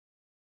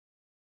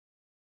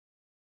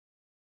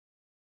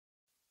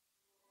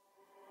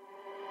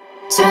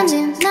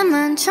전진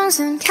나만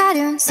청순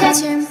가련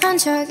새침한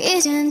척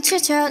이젠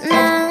지쳐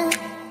난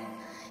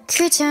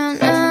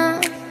귀찮아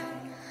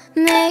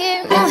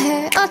매일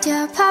뭐해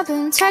어디야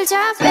밥은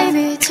잘자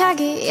baby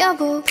자기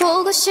여보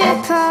보고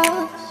싶어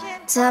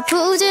다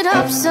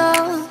부질없어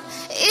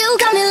You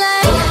got me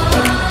like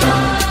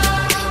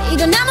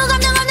이건 아무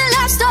감정 없는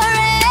love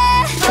story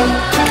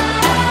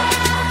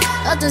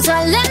어떤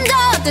설렘도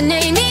어떤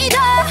의미도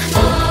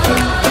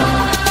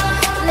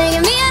내게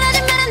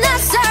미안하지만 I'm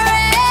not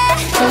sorry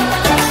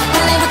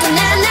원래부터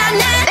나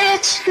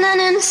Bitch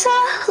나는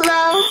solo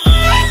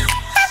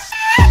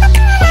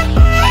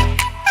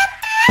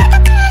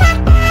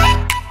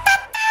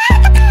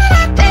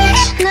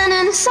Bitch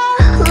나는 solo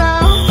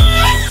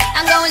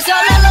I'm going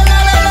solo la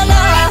la la la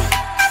la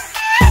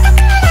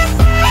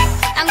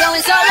I'm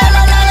going solo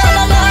la la la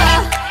la la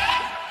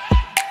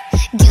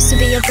Used to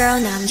be your girl,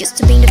 now I'm used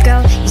to being the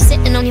girl. You're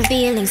sitting on your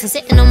feelings, I'm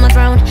sitting on my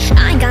throne.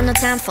 I ain't got no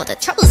time for the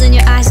troubles in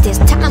your eyes. This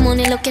time I'm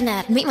only looking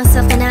at me,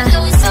 myself and I.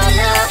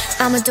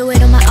 I'ma do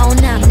it on my own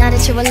now. Now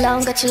that you're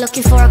alone, got you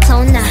looking for a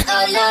clone now.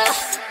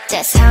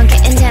 That's how I'm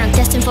getting down,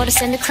 destined for the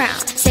center crown.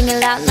 Sing it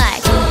loud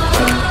like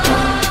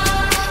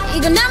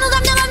이건 아무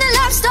감정 없는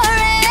love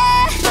story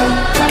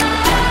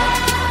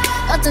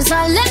어떤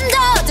설렘도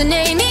어떤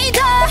의미도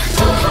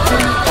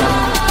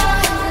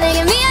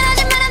내게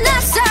미안하지만 I'm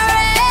not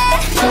sorry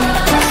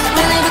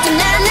원래부터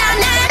나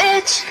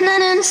Bitch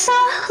나는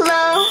solo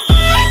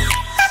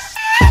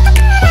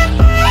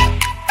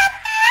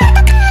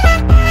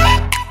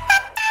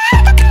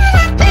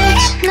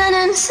Bitch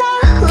나는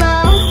solo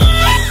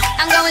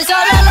I'm going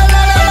solo la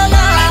la la la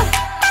la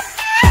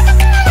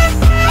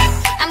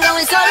I'm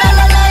going solo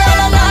la la la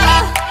la la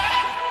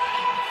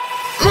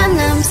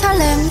만남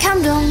설렘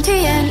감동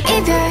뒤엔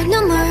이별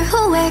눈물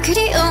후회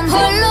그리움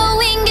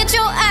홀로인 게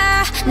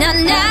좋아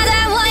난 나를